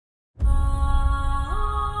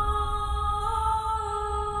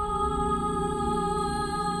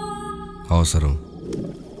అవసరం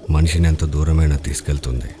మనిషిని ఎంత దూరమైనా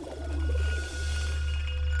తీసుకెళ్తుంది.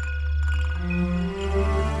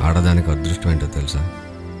 ఆడదానికి అదృష్టం ఏంటో తెలుసా?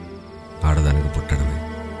 ఆడదానికి పుట్టడమే.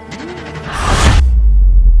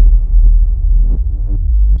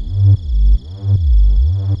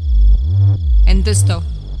 ఎంత ఇస్తావు?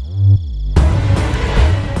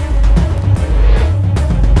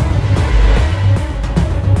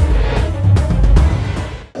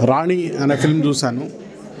 రాణి అనే ఫిల్మ్ చూశాను.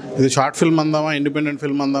 ఇది షార్ట్ ఫిల్మ్ అందామా, ఇండిపెండెంట్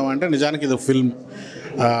ఫిల్మ్ అందామా అంటే నిజానికి ఇది ఫిల్మ్.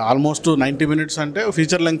 ఆల్మోస్ట్ 90 minutes అంటే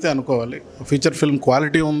ఫీచర్ లెంగ్తే అనుకోవాలి. ఫీచర్ ఫిల్మ్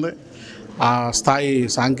క్వాలిటీ ఉంది, ఆ స్థాయి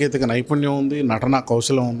సాంకేతిక నైపుణ్యం ఉంది, నటనా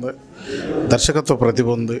కౌశలం ఉంది, దర్శకత్వ ప్రతిభ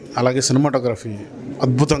ఉంది, అలాగే సినిమాటోగ్రఫీ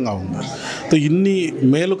అద్భుతంగా ఉంది. సో ఇన్ని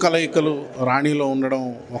మేలు కలయికలు రాణిలో ఉండడం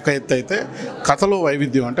ఒక ఎత్తు అయితే, కథలో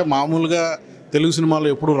వైవిధ్యం అంటే మామూలుగా తెలుగు సినిమాలో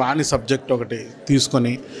ఎప్పుడు రాని సబ్జెక్ట్ ఒకటి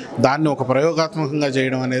తీసుకొని దాన్ని ఒక ప్రయోగాత్మకంగా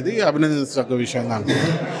చేయడం అనేది అభినందించదగ్గ విషయంగా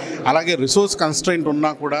అనుకుంటున్నాను. అలాగే రిసోర్స్ కన్స్ట్రైంట్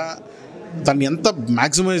ఉన్నా కూడా దాన్ని ఎంత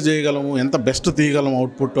మ్యాక్సిమైజ్ చేయగలము, ఎంత బెస్ట్ తీయగలము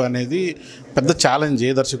అవుట్పుట్ అనేది పెద్ద ఛాలెంజ్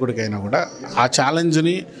ఏ దర్శకుడికైనా కూడా. ఆ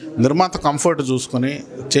ఛాలెంజ్ని నిర్మాత కంఫర్ట్ చూసుకొని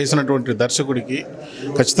చేసినటువంటి దర్శకుడికి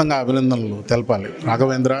ఖచ్చితంగా అభినందనలు తెలపాలి.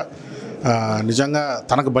 రాఘవేంద్ర నిజంగా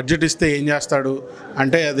తనకు బడ్జెట్ ఇస్తే ఏం చేస్తాడు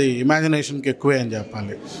అంటే అది ఇమాజినేషన్కి ఎక్కువే అని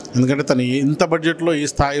చెప్పాలి. ఎందుకంటే తను ఇంత బడ్జెట్లో ఈ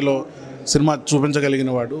స్థాయిలో సినిమా చూపించగలిగిన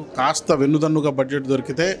వాడు. కాస్త వెన్నుదన్నుగా బడ్జెట్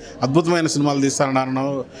దొరికితే అద్భుతమైన సినిమాలు తీస్తారనడం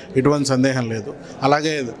ఎటువంటి సందేహం లేదు.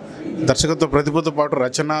 అలాగే దర్శకత్వ ప్రతిభతో పాటు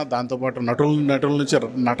రచన, దాంతోపాటు నటుల నుంచి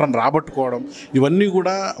నటన రాబట్టుకోవడం, ఇవన్నీ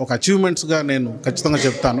కూడా ఒక అచీవ్మెంట్స్గా నేను ఖచ్చితంగా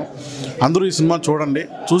చెప్తాను. అందరూ ఈ సినిమా చూడండి.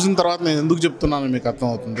 చూసిన తర్వాత నేను ఎందుకు చెప్తున్నాను మీకు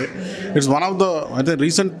అర్థమవుతుంది. ఇట్స్ వన్ ఆఫ్ ద అయితే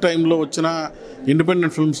రీసెంట్ టైంలో వచ్చిన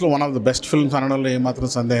independent ఫిల్మ్స్లో one of the best films అనడంలో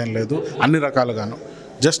ఏమాత్రం సందేహం లేదు, అన్ని రకాలుగాను.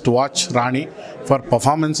 Just watch Rani for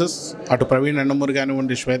performances. అటు ప్రవీణ్ యండమూరి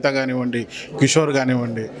కానివ్వండి, శ్వేత కానివ్వండి, కిషోర్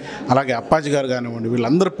కానివ్వండి, అలాగే అప్పాజీ గారు కానివ్వండి,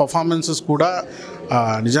 వీళ్ళందరి పర్ఫార్మెన్సెస్ కూడా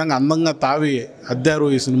నిజంగా అందంగా తావి అద్దారు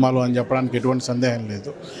ఈ సినిమాలో అని చెప్పడానికి ఎటువంటి సందేహం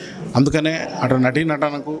లేదు. అందుకనే అటు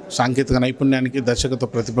నటనకు, సాంకేతిక నైపుణ్యానికి, దర్శకత్వ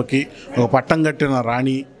ప్రతిభకి ఒక పట్టం కట్టిన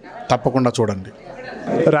రాణి తప్పకుండా చూడండి.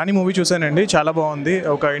 రాణి మూవీ చూశానండి, చాలా బాగుంది.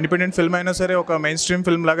 ఒక ఇండిపెండెంట్ ఫిల్మ్ అయినా సరే ఒక మెయిన్ స్ట్రీమ్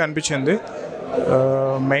ఫిల్మ్ లాగా అనిపించింది.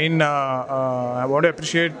 Main I want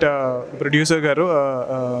appreciate producer గారు.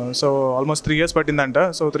 So almost 3 years పట్టిందంట.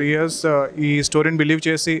 So 3 years ఈ స్టోరీని బిలీవ్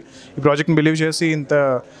చేసి, ఈ ప్రాజెక్ట్ని బిలీవ్ చేసి ఇంత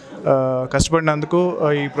కష్టపడినందుకు,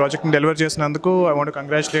 ఈ ప్రాజెక్ట్ని డెలివర్ చేసినందుకు I want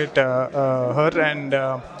congratulate her. And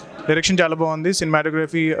direction చాలా బాగుంది,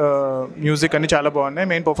 సినిమాటోగ్రఫీ, మ్యూజిక్ అన్నీ చాలా బాగున్నాయి,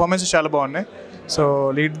 మెయిన్ పర్ఫార్మెన్సెస్ చాలా బాగున్నాయి. సో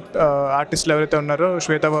లీడ్ ఆర్టిస్టులు ఎవరైతే ఉన్నారో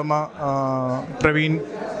శ్వేతా వర్మ, ప్రవీణ్,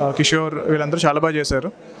 కిషోర్, వీళ్ళందరూ చాలా బాగా చేశారు.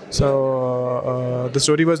 So the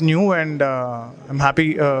story was new and I'm happy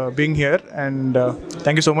being here. And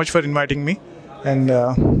thank you so much for inviting me. And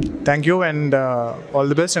thank you and all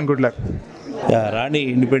the best and good luck. Rani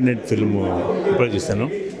independent film ఇప్పుడు చూస్తాను.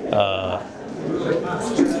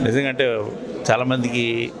 నిజంగా అంటే చాలామందికి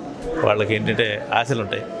వాళ్ళకి ఏంటంటే ఆశలు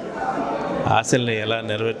ఉంటాయి. ఆశల్ని ఎలా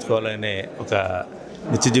నెరవేర్చుకోవాలనే ఒక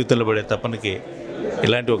నిత్య జీవితంలో పడే తపనకి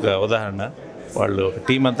ఇలాంటి ఒక ఉదాహరణ. వాళ్ళు ఒక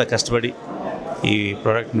టీం అంతా కష్టపడి ఈ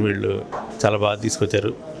ప్రోడక్ట్ని వీళ్ళు చాలా బాగా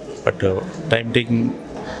తీసుకొచ్చారు. బట్ టైం టేకింగ్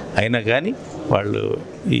అయినా కానీ వాళ్ళు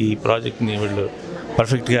ఈ ప్రాజెక్ట్ని వీళ్ళు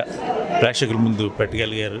పర్ఫెక్ట్గా ప్రేక్షకుల ముందు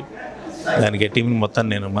పెట్టగలిగారు. దానికి టీంని మొత్తం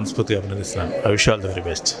నేను మనస్ఫూర్తిగా అభినందిస్తున్నాను. I wish all the very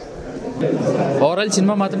best. Overall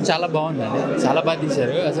cinema మాత్రం చాలా బాగుందండి, చాలా బాగా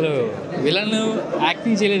తీశారు. అసలు విలన్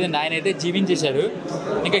యాక్టింగ్ చేయలేదండి, ఆయన అయితే జీవించేశారు.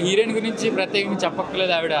 ఇంకా హీరోయిన్ గురించి ప్రత్యేకంగా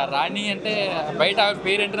చెప్పక్కర్లేదు. ఆవిడ రాణి అంటే బయట ఆవిడ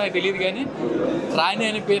పేరు అంటే నాకు తెలియదు, కానీ రాణి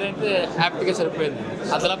అనే పేరు అంటే హ్యాపీగా సరిపోయింది.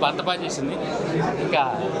 అసలు అంత బాగా చేసింది. ఇంకా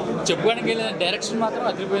చెప్పుకోవడానికి వెళ్ళిన డైరెక్షన్ మాత్రం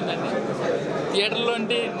అదిరిపోయిందండి. థియేటర్లో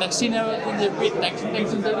అంటే నెక్స్ట్ సీన్ అని చెప్పి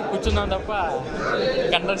టెన్షన్ తోటి కూర్చున్నాం తప్ప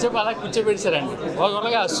గంటల సేపు అలా కూర్చోబెట్టారండి.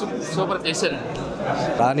 ఒకవేళగా సూపర్ చేశారండి.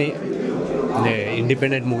 రాణి అనే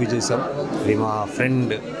ఇండిపెండెంట్ మూవీ చూసాం. ఇది మా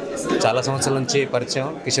ఫ్రెండ్ చాలా సంవత్సరాల నుంచి పరిచయం,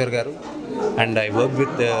 కిషోర్ గారు. And I work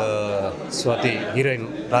with Swathi, heroine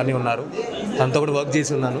రాణి ఉన్నారు, తనతో కూడా వర్క్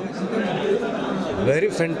చేసి ఉన్నాను.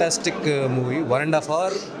 Very fantastic movie. 1.5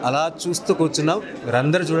 hour అలా చూస్తూ కూర్చున్నాం. మీరు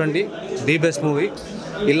అందరూ చూడండి, ది బెస్ట్ మూవీ.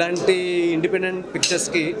 ఇలాంటి ఇండిపెండెంట్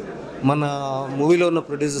పిక్చర్స్కి మన మూవీలో ఉన్న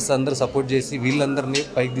ప్రొడ్యూసర్స్ అందరూ సపోర్ట్ చేసి వీళ్ళందరినీ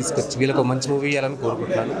పైకి తీసుకొచ్చి వీళ్ళకి మంచి మూవీ ఇవ్వాలని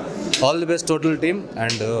కోరుకుంటున్నాను. All the best total team.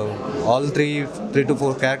 And all 3 to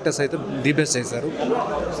 4 characters అయితే ది బెస్ట్ చేశారు.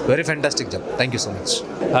 Very fantastic job. Thank you so much.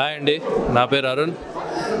 Hi అండి, నా పేరు అరుణ్.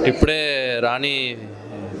 ఇప్పుడే రాణి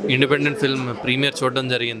ఇండిపెండెంట్ ఫిల్మ్ ప్రీమియర్ చూడడం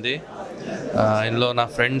జరిగింది. ఇందులో నా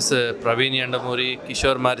friends Praveen Yandamuri,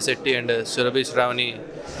 Kishore Marisetti and Surabhi Shravani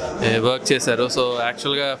work చేశారు. సో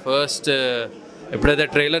యాక్చువల్గా ఫస్ట్ ఎప్పుడైతే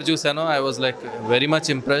trailer చూసానో I was like very much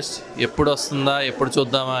impressed. ఎప్పుడు వస్తుందా, ఎప్పుడు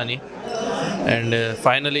చూద్దామా అని. అండ్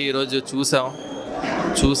ఫైనలీ ఈరోజు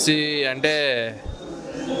చూసి అంటే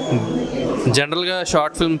జనరల్గా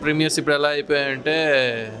షార్ట్ ఫిల్మ్ ప్రీమియర్స్ ఇప్పుడు ఎలా అయిపోయాయంటే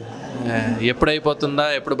ఎప్పుడు అయిపోతుందా,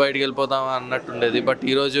 ఎప్పుడు బయటికి వెళ్ళిపోతామా అన్నట్టుండేది. బట్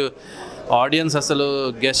ఈరోజు ఆడియన్స్ అసలు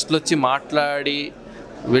గెస్ట్లు వచ్చి మాట్లాడి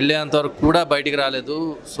వెళ్ళేంతవరకు కూడా బయటికి రాలేదు.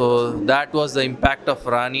 So that was the impact of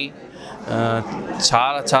రాణి.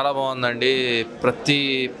 చాలా చాలా బాగుందండి.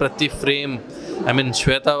 ప్రతి frame, I mean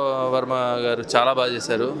Shweta Varma గారు చాలా బాగా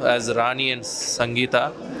చేశారు as Rani and Sangeetha,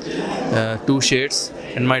 2 shades.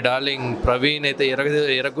 And my darling Praveen అయితే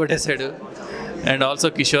ఎరగొట్టేశాడు. And also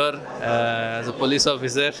Kishore as a police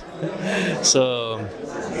officer. So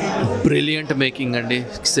brilliant making అండి.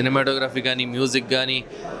 సినిమాటోగ్రఫీ కానీ, మ్యూజిక్ కానీ,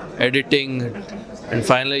 editing, and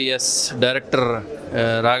finally director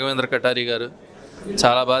Raghavendra Katari గారు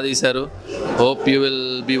చాలా బాగా తీశారు. Hope you will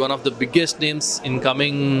be one of the biggest names in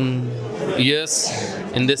coming years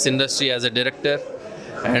in this industry as a director.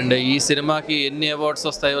 And ఈ సినిమాకి ఎన్ని అవార్డ్స్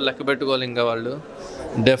వస్తాయో లెక్క పెట్టుకోవాలి ఇంకా వాళ్ళు.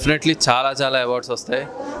 డెఫినెట్లీ చాలా అవార్డ్స్ వస్తాయి.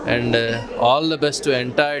 And all the best to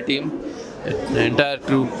entire team, entire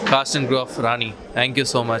crew, cost and crew of Rani. Thank you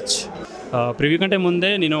so much. Preview కంటే ముందే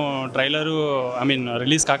నేను ట్రైలరు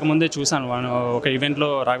రిలీజ్ కాకముందే చూశాను. ఒక ఈవెంట్లో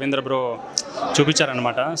రాఘవేంద్ర బ్రో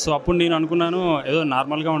చూపించారనమాట. సో అప్పుడు నేను అనుకున్నాను ఏదో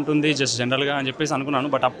నార్మల్గా ఉంటుంది, జస్ట్ జనరల్గా అని చెప్పేసి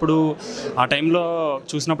అనుకున్నాను. బట్ అప్పుడు ఆ టైంలో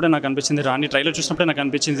చూసినప్పుడే నాకు అనిపించింది, రాణి ట్రైలర్ చూసినప్పుడే నాకు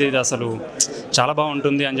అనిపించింది ఇది అసలు చాలా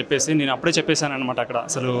బాగుంటుంది అని చెప్పేసి నేను అప్పుడే చెప్పేశాను అనమాట. అక్కడ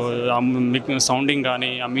అసలు సౌండింగ్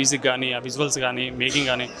కానీ, ఆ మ్యూజిక్ కానీ, ఆ విజువల్స్ కానీ, మేకింగ్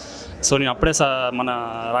కానీ, సో నేను అప్పుడే మన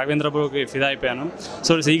రాఘవేంద్ర బ్రోకి ఫిదా అయిపోయాను.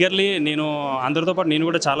 సో ఈగర్లీ నేను అందరితో పాటు నేను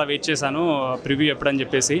కూడా చాలా వెయిట్ చేశాను ప్రివ్యూ ఎప్పుడని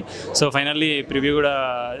చెప్పేసి. సో ఫైనల్లీ ప్రివ్యూ కూడా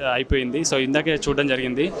అయిపోయింది. సో ఇందాకే చూడడం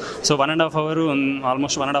జరిగింది. సో 1.5 అవర్,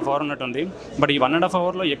 ఆల్మోస్ట్ 1.5 అవర్ ఉన్నట్టుంది. బట్ ఈ 1.5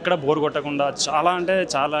 అవర్లో ఎక్కడ బోర్ కొట్టకుండా చాలా అంటే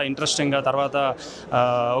చాలా ఇంట్రెస్టింగ్గా, తర్వాత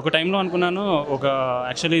ఒక టైంలో అనుకున్నాను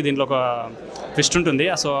యాక్చువల్లీ దీంట్లో ఒక ట్విస్ట్ ఉంటుంది.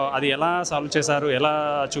 సో అది ఎలా సాల్వ్ చేశారు, ఎలా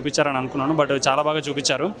చూపించారని అనుకున్నాను. బట్ చాలా బాగా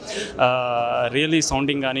చూపించారు. రియల్లీ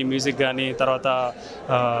సౌండింగ్ కానీ, మ్యూజిక్ కానీ, తర్వాత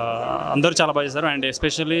అందరూ చాలా బాగా చేశారు. And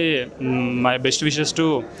especially my best wishes to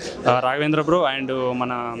Raghavendra bro and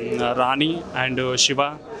మన రాణి అండ్ శివ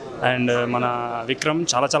అండ్ మన విక్రమ్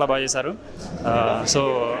చాలా బాగా చేశారు. సో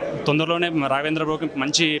తొందరలోనే రాఘవేంద్ర బ్రోకి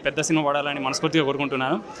మంచి పెద్ద సినిమా పడాలని మనస్ఫూర్తిగా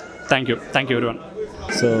కోరుకుంటున్నాను. Thank you everyone.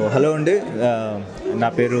 So hello అండి, నా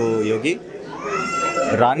పేరు యోగి.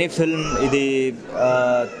 రాణి ఫిల్మ్ ఇది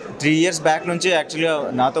 3 years బ్యాక్ నుంచి యాక్చువల్గా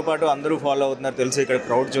నాతో పాటు అందరూ ఫాలో అవుతున్నారు తెలుసు. ఇక్కడ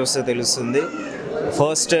క్రౌడ్ చూస్తే తెలుస్తుంది.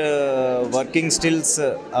 First working stills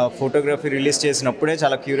photography release చేసినప్పుడే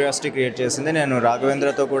చాలా క్యూరియాసిటీ క్రియేట్ చేసింది. నేను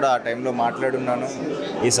రాఘవేంద్రతో కూడా ఆ టైంలో మాట్లాడున్నాను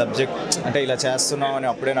ఈ సబ్జెక్ట్, అంటే ఇలా చేస్తున్నాం అని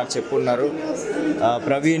అప్పుడే నాకు చెప్పున్నారు.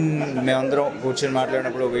 ప్రవీణ్ మేమందరం కూర్చొని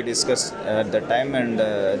మాట్లాడినప్పుడు we discuss at the time. And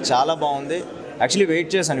చాలా బాగుంది. యాక్చువల్లీ వెయిట్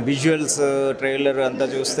చేశాను, విజువల్స్ ట్రైలర్ అంతా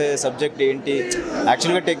చూస్తే సబ్జెక్ట్ ఏంటి,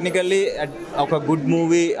 యాక్చువల్గా టెక్నికల్లీ ఒక గుడ్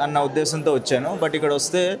మూవీ అన్న ఉద్దేశంతో వచ్చాను. బట్ ఇక్కడ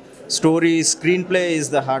వస్తే story, screen play is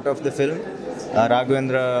the heart of the film.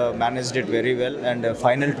 Raghavendra managed it very well. And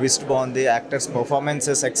final twist బాగుంది. Actors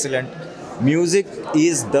performances excellent. Music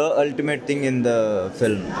is the ultimate thing in the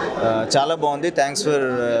film. చాలా బాగుంది. Thanks for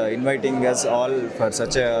inviting us all for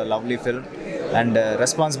such a lovely film and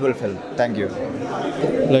responsible film. Thank you.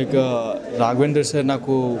 Like Raghavendra sir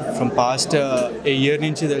నాకు from past A year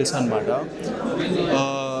నుంచి తెలుసు అనమాట.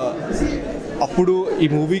 అప్పుడు ఈ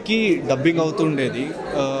మూవీకి dubbing అవుతుండేది.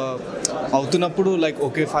 అవుతున్నప్పుడు లైక్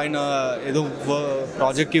ఓకే ఫైన్, ఏదో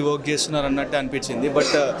ప్రాజెక్ట్కి వర్క్ చేస్తున్నారు అన్నట్టు అనిపించింది.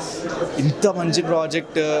 బట్ ఇంత మంచి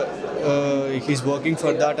project, he's working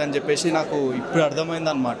for that అని చెప్పేసి నాకు ఇప్పుడు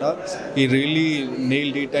అర్థమైందనమాట. ఈ really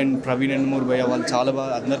nailed it. And Praveen Yandamuri భయ్య వాళ్ళు చాలా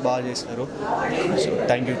బాగా, అందరు బాగా చేశారు. So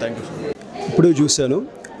thank you. ఇప్పుడే చూశాను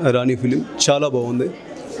రాణి ఫిలిం, చాలా బాగుంది.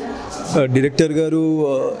 డైరెక్టర్ గారు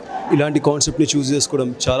ఇలాంటి కాన్సెప్ట్ని చూస్ చేసుకోవడం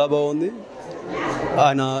చాలా బాగుంది.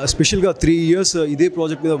 ఆయన స్పెషల్గా 3 years ఇదే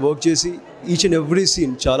ప్రాజెక్ట్ మీద వర్క్ చేసి ఈచ్ అండ్ ఎవ్రీ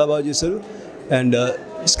సీన్ చాలా బాగా చేశారు. అండ్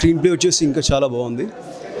స్క్రీన్ ప్లే వచ్చేసి ఇంకా చాలా బాగుంది.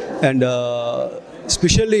 అండ్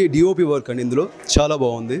స్పెషల్లీ డిఓపి వర్క్ అండి ఇందులో చాలా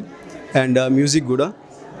బాగుంది. అండ్ మ్యూజిక్ కూడా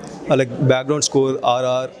లైక్ బ్యాక్గ్రౌండ్ స్కోర్,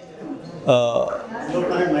 ఆర్ఆర్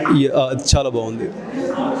చాలా బాగుంది.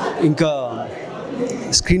 ఇంకా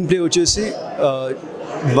స్క్రీన్ ప్లే వచ్చేసి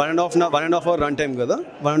 1.5 hour రన్ టైం కదా,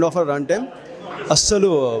 1.5 hour రన్ టైం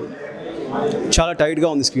అస్సలు చాలా టైట్గా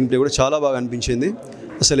ఉంది. స్క్రీన్ ప్లే కూడా చాలా బాగా అనిపించింది.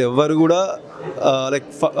 అసలు ఎవరు కూడా లైక్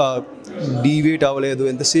డీవియేట్ అవ్వలేదు.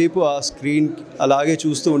 ఎంతసేపు ఆ స్క్రీన్ అలాగే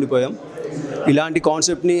చూస్తూ ఉండిపోయాం. ఇలాంటి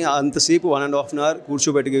కాన్సెప్ట్ని అంతసేపు 1.5 hour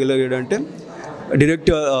కూర్చోబెట్టగలిగాడంటే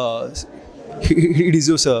director he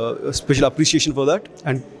deserves a special appreciation for that,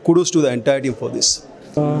 and kudos to the entire team for this.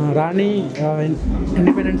 Rani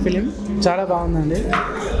independent film చాలా బాగుందండి.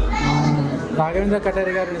 రాఘవేంద్ర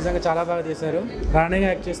కటారి గారు నిజంగా చాలా బాగా తీశారు. రాణిగా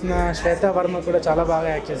యాక్ట్ చేసిన శ్వేతా వర్మ కూడా చాలా బాగా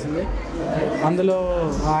యాక్ట్ చేసింది. అందులో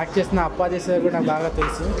యాక్ట్ చేసిన అప్పాజీ సార్ కూడా నాకు బాగా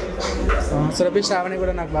తెలుసు. సురభి శ్రావణి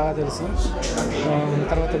కూడా నాకు బాగా తెలుసు.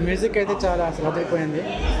 తర్వాత మ్యూజిక్ అయితే చాలా అసలు అదిరిపోయింది.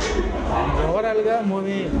 ఓవరాల్గా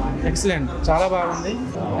మూవీ ఎక్సలెంట్, చాలా బాగుంది.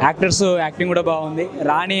 యాక్టర్స్ యాక్టింగ్ కూడా బాగుంది.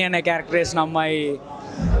 రాణి అనే క్యారెక్టర్ వేసిన అమ్మాయి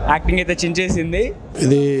యాక్టింగ్ అయితే చించేసింది.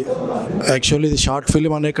 ఇది యాక్చువల్లీ ఇది షార్ట్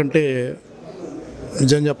ఫిలిం అనే కంటే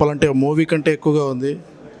నిజం చెప్పాలంటే మూవీ కంటే ఎక్కువగా ఉంది.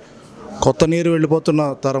 కొత్త నీరు వెళ్ళిపోతున్న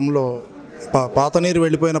తరంలో పాత నీరు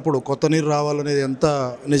వెళ్ళిపోయినప్పుడు కొత్త నీరు రావాలనేది ఎంత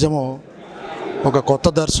నిజమో ఒక కొత్త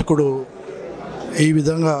దర్శకుడు ఈ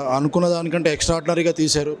విధంగా అనుకున్న దానికంటే ఎక్స్ట్రాడినరీగా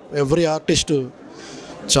తీశారు. ఎవ్రీ ఆర్టిస్టు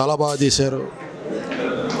చాలా బాగా తీశారు.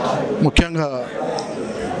 ముఖ్యంగా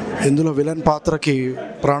ఇందులో విలన్ పాత్రకి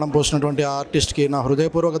ప్రాణం పోసినటువంటి ఆ ఆర్టిస్ట్కి నా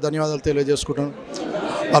హృదయపూర్వక ధన్యవాదాలు తెలియజేసుకుంటాను.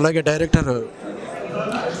 అలాగే డైరెక్టర్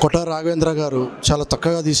కొట్టారి రాఘవేంద్ర గారు చాలా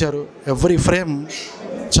చక్కగా తీశారు. ఎవ్రీ ఫ్రేమ్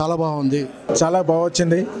చాలా బాగుంది, చాలా బాగా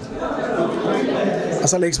వచ్చింది.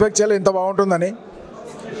 అసలు ఎక్స్పెక్ట్ చేయాలి ఇంత బాగుంటుందని.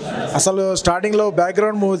 అసలు స్టార్టింగ్లో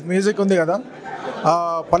బ్యాక్గ్రౌండ్ మ్యూజిక్ ఉంది కదా, ఆ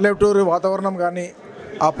పల్లెటూరు వాతావరణం కానీ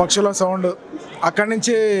ఆ పక్షుల సౌండ్ అక్కడి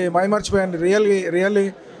నుంచి మైమర్చిపోయాను. Really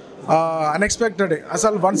unexpected.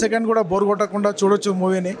 అసలు 1 సెకండ్ కూడా బోర్ కొట్టకుండా చూడొచ్చు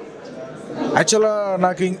మూవీని. యాక్చువల్గా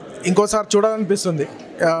నాకు ఇంకోసారి చూడాలనిపిస్తుంది.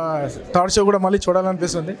 థర్డ్ షో కూడా మళ్ళీ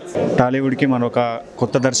చూడాలనిపిస్తుంది. టాలీవుడ్కి మరొక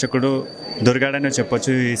కొత్త దర్శకుడు దొరికాడనే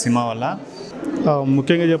చెప్పొచ్చు ఈ సినిమా వల్ల.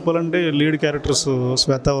 ముఖ్యంగా చెప్పాలంటే lead characters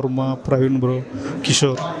Shweta Varma, Praveen bro,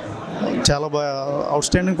 Kishore చాలా బాగా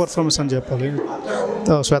అవుట్స్టాండింగ్ పర్ఫార్మెన్స్ అని చెప్పాలి.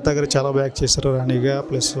 శ్వేతా గారు చాలా బాగా యాక్ట్ చేశారు రాణిగా.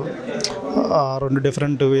 ప్లస్ 2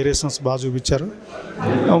 డిఫరెంట్ వేరియేషన్స్ బాగా చూపించారు.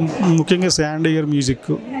 ముఖ్యంగా శాండీ గారి మ్యూజిక్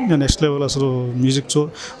నెక్స్ట్ లెవెల్. అసలు మ్యూజిక్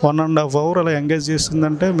 1.5 hour అలా ఎంగేజ్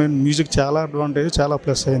చేసిందంటే మేము మ్యూజిక్ చాలా అడ్వాంటేజ్, చాలా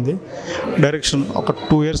ప్లస్ అయింది. డైరెక్షన్ ఒక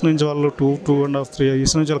 2 years నుంచి వాళ్ళు 2.5, 3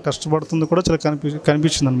 years నుంచి వాళ్ళు కష్టపడుతుంది కూడా చాలా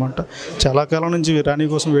కనిపించింది అనమాట. చాలా కాలం నుంచి రాణి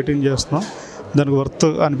కోసం వెయిటింగ్ చేస్తున్నాం. దానికి వర్త్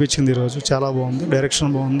అనిపించింది ఈరోజు. చాలా బాగుంది,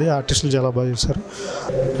 డైరెక్షన్ బాగుంది, ఆర్టిస్టులు చాలా బాగా చేశారు.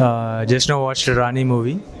 జస్ట్ నో వాచ్ రాణి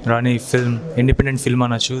మూవీ. రాణి ఫిల్మ్ ఇండిపెండెంట్ ఫిల్మ్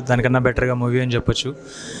అనొచ్చు, దానికన్నా బెటర్గా మూవీ అని చెప్పొచ్చు.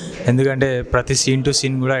 ఎందుకంటే ప్రతి సీన్ టు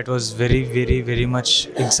సీన్ కూడా it was very very very much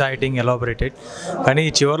exciting, elaborated. కానీ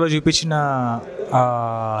చివరిలో చూపించిన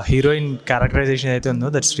హీరోయిన్ క్యారెక్టరైజేషన్ అయితే ఉందో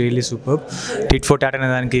that's really super. Tit for tat అనే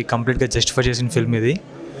దానికి కంప్లీట్గా జస్టిఫై చేసిన ఫిల్మ్ ఇది.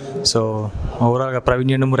 సో ఓవరాల్గా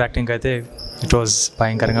ప్రవీణ్ యండమూరి యాక్టింగ్ అయితే ఇట్ వాజ్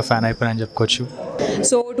భయంకరంగా ఫ్యాన్ అయిపోయినా అని చెప్పుకోవచ్చు.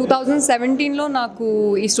 సో 2017లో నాకు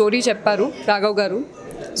ఈ స్టోరీ చెప్పారు రాఘవ్ గారు.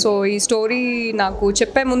 సో ఈ స్టోరీ నాకు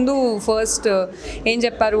చెప్పే ముందు ఫస్ట్ ఏం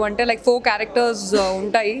చెప్పారు అంటే లైక్ 4 characters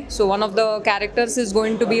ఉంటాయి. So one of the characters is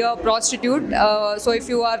going to be a prostitute. So if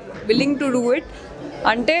you are willing to do it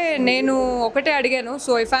అంటే నేను ఒకటే అడిగాను.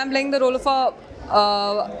 So if I'm playing the role of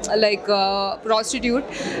like prostitute,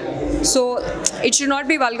 so it should not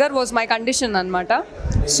be vulgar was my condition anamata.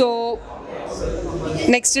 So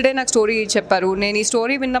next day నాకు story చెప్పారు. నేను ఈ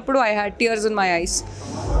story విన్నప్పుడు I had tears in my eyes.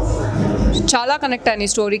 చాలా కనెక్ట్ అయ్యాను ఈ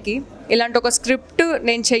స్టోరీకి. ఇలాంటి ఒక స్క్రిప్ట్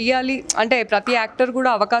నేను చెయ్యాలి అంటే ప్రతి యాక్టర్ కూడా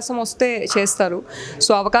అవకాశం వస్తే చేస్తారు.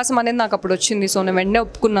 సో అవకాశం అనేది నాకు అప్పుడు వచ్చింది. సో నేను వెంటనే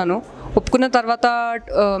ఒప్పుకున్నాను. ఒప్పుకున్న తర్వాత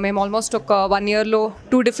మేము ఆల్మోస్ట్ ఒక 1 yearలో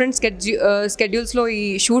 2 different స్కెడ్యూల్స్లో ఈ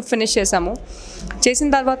షూట్ ఫినిష్ చేసాము. చేసిన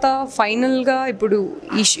తర్వాత ఫైనల్గా ఇప్పుడు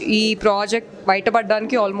ఈ ప్రాజెక్ట్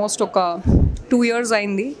బయటపడడానికి ఆల్మోస్ట్ ఒక 2 years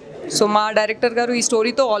అయింది. సో మా డైరెక్టర్ గారు ఈ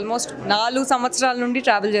స్టోరీతో ఆల్మోస్ట్ 4 సంవత్సరాల నుండి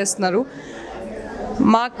ట్రావెల్ చేస్తున్నారు.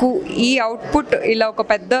 మాకు ఈ అవుట్పుట్ ఇలా ఒక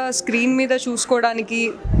పెద్ద స్క్రీన్ మీద చూసుకోవడానికి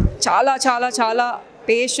చాలా చాలా చాలా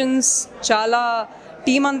పేషెన్స్, చాలా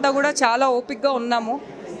టీం అంతా కూడా చాలా ఓపిక్గా ఉన్నాము.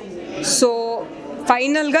 సో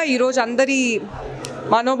ఫైనల్గా ఈరోజు అందరి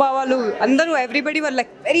మనోభావాలు అందరూ everybody were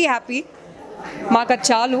like very happy. మాకు అది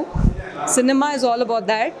చాలు. Cinema is all about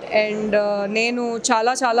that. And నేను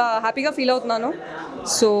చాలా చాలా హ్యాపీగా ఫీల్ అవుతున్నాను.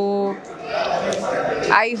 So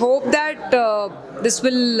I hope that this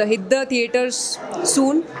will hit the theaters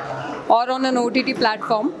soon or on an OTT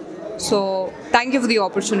platform. So thank you for the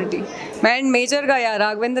opportunity. And major ga yeah,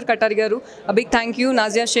 Raghavendra Katari garu, a big thank you.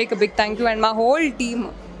 Naziya, Sheik, a big thank you. And my whole team,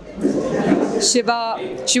 Shiva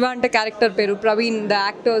ante character peru, Pravin, the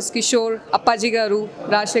actors, Kishore, Appaji garu,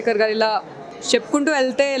 rajasekhar garu ila చెప్పుకుంటూ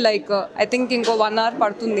వెళ్తే like I think ఇంకో 1 hour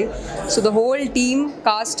పడుతుంది. So the whole team,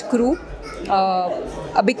 cost, crew,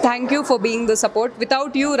 a big thank you for being the support.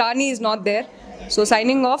 Without you, Raani is not there. So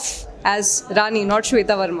signing off as Raani, not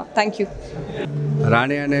Swetaa Varma. Thank you.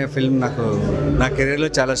 రాణి అనే film నా కెరీర్లో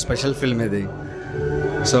చాలా special film ఇది.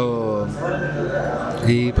 So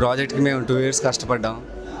ఈ ప్రాజెక్ట్కి మేము 2 years కష్టపడ్డాం.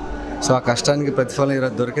 So ఆ కష్టానికి ప్రతిఫలం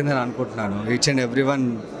ఈరోజు దొరికిందని అనుకుంటున్నాను. ఈచ్ అండ్ ఎవ్రీ వన్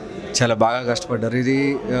చాలా బాగా కష్టపడ్డారు. ఇది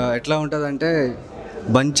ఎట్లా ఉంటుందంటే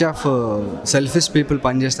బంచ్ ఆఫ్ సెల్ఫిష్ పీపుల్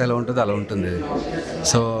పనిచేస్తే ఎలా ఉంటుందో అలా ఉంటుంది.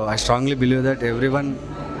 So I strongly believe that every one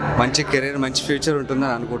మంచి కెరీర్ మంచి ఫ్యూచర్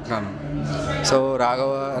ఉంటుందని అనుకుంటున్నాను. సో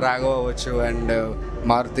రాఘవ అవ్వచ్చు, అండ్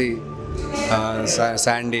మారుతి,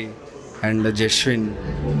 శాండీ అండ్ జెస్విన్,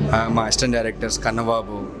 మా assistant directors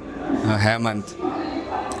Kannababu, Hemant,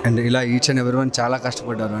 and ఇలా ఈచ్ అండ్ ఎవరి వన్ చాలా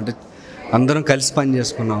కష్టపడ్డారు. అంటే అందరం కలిసి పని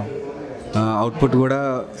చేసుకున్నాం. అవుట్పుట్ కూడా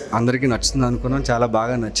అందరికీ నచ్చుతుంది అనుకున్నాం, చాలా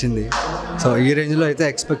బాగా నచ్చింది. సో ఈ రేంజ్లో అయితే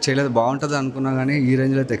ఎక్స్పెక్ట్ చేయలేదు, బాగుంటుంది అనుకున్నాం కానీ ఈ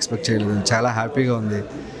రేంజ్లో అయితే ఎక్స్పెక్ట్ చేయలేదు. చాలా హ్యాపీగా ఉంది.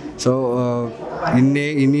 సో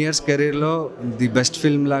ఇన్ని ఇయర్స్ కెరీర్లో ది బెస్ట్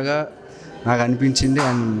ఫిల్మ్ లాగా నాకు అనిపించింది.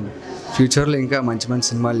 అండ్ ఫ్యూచర్లో ఇంకా మంచి మంచి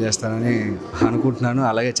సినిమాలు చేస్తానని అనుకుంటున్నాను,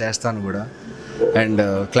 అలాగే చేస్తాను కూడా. అండ్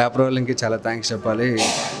క్లాప్రోలింగ్కి చాలా థ్యాంక్స్ చెప్పాలి,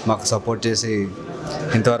 మాకు సపోర్ట్ చేసి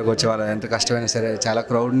ఇంతవరకు వచ్చే వాళ్ళు ఎంత కష్టమైనా సరే చాలా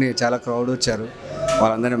క్రౌడ్ వచ్చారు,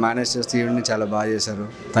 వాళ్ళందరినీ మేనేజ్ చేస్తూ ఈవెంట్ని చాలా బాగా చేశారు.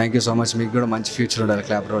 Thank you so much. మీకు కూడా మంచి ఫ్యూచర్ ఉండాలి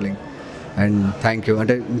క్లాప్రోలింగ్. And thank you.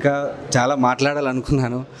 అంటే ఇంకా చాలా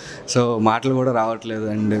మాట్లాడాలనుకున్నాను, సో మాటలు కూడా రావట్లేదు.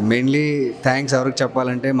 అండ్ మెయిన్లీ థ్యాంక్స్ ఎవరికి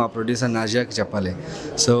చెప్పాలంటే మా ప్రొడ్యూసర్ నాజియాకి చెప్పాలి.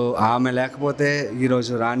 సో ఆమె లేకపోతే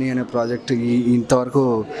ఈరోజు రాణి అనే ప్రాజెక్ట్ ఇంతవరకు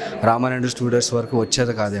రామారెడ్డి స్టూడియోస్ వరకు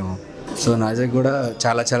వచ్చేది కాదేమో. సో నాజియాకి కూడా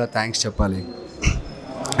చాలా చాలా థ్యాంక్స్ చెప్పాలి.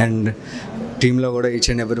 అండ్ టీంలో కూడా ఈచ్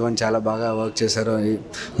అండ్ ఎవ్రీ వన్ చాలా బాగా వర్క్ చేశారు.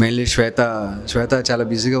 మెయిన్లీ శ్వేత చాలా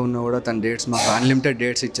బిజీగా ఉన్నా కూడా తన డేట్స్ మాకు అన్లిమిటెడ్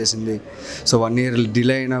డేట్స్ ఇచ్చేసింది. సో 1 year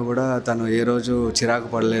డిలే అయినా కూడా తను ఏ రోజు చిరాకు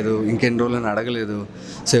పడలేదు, ఇంకెన్ని రోజులని అడగలేదు.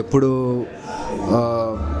 సో ఎప్పుడు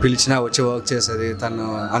పిలిచినా వచ్చి వర్క్ చేసేది, తను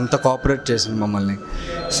అంత కోఆపరేట్ చేసింది మమ్మల్ని.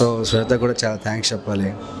 సో శ్వేత కూడా చాలా థ్యాంక్స్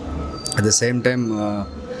చెప్పాలి. అట్ ద సేమ్ టైం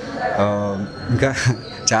ఇంకా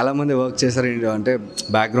చాలామంది వర్క్ చేశారు. అంటే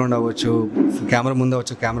బ్యాక్గ్రౌండ్ అవ్వచ్చు, కెమెరా ముందు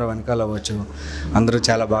అవ్వచ్చు, కెమెరా వెనకాల అవ్వచ్చు, అందరూ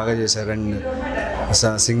చాలా బాగా చేశారు. అండ్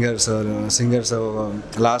సింగర్స్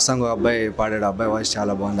లాస్ట్ సాంగ్ అబ్బాయి పాడాడు, అబ్బాయి వాయిస్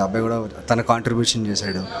చాలా బాగుంది, అబ్బాయి కూడా తన కాంట్రిబ్యూషన్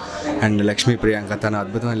చేశాడు. అండ్ లక్ష్మీ ప్రియాంక తన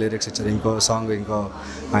అద్భుతమైన లిరిక్స్ ఇచ్చారు. ఇంకో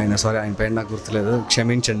ఆయన పేరు నాకు గుర్తులేదు,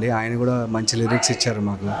 క్షమించండి, ఆయన కూడా మంచి లిరిక్స్ ఇచ్చారు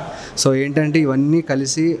మాకు. సో ఏంటంటే ఇవన్నీ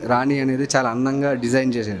కలిసి రాణి అనేది చాలా అందంగా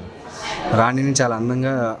డిజైన్ చేశారు, రాణిని చాలా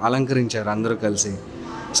అందంగా అలంకరించారు అందరూ కలిసి.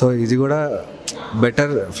 సో ఇది కూడా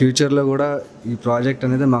బెటర్ ఫ్యూచర్లో కూడా ఈ ప్రాజెక్ట్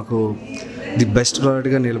అనేది మాకు ది బెస్ట్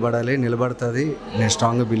ప్రాజెక్ట్గా నిలబడుతుంది. నేను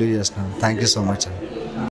స్ట్రాంగ్గా బిలీవ్ చేస్తున్నాను. థ్యాంక్ యూ సో మచ్ అండి.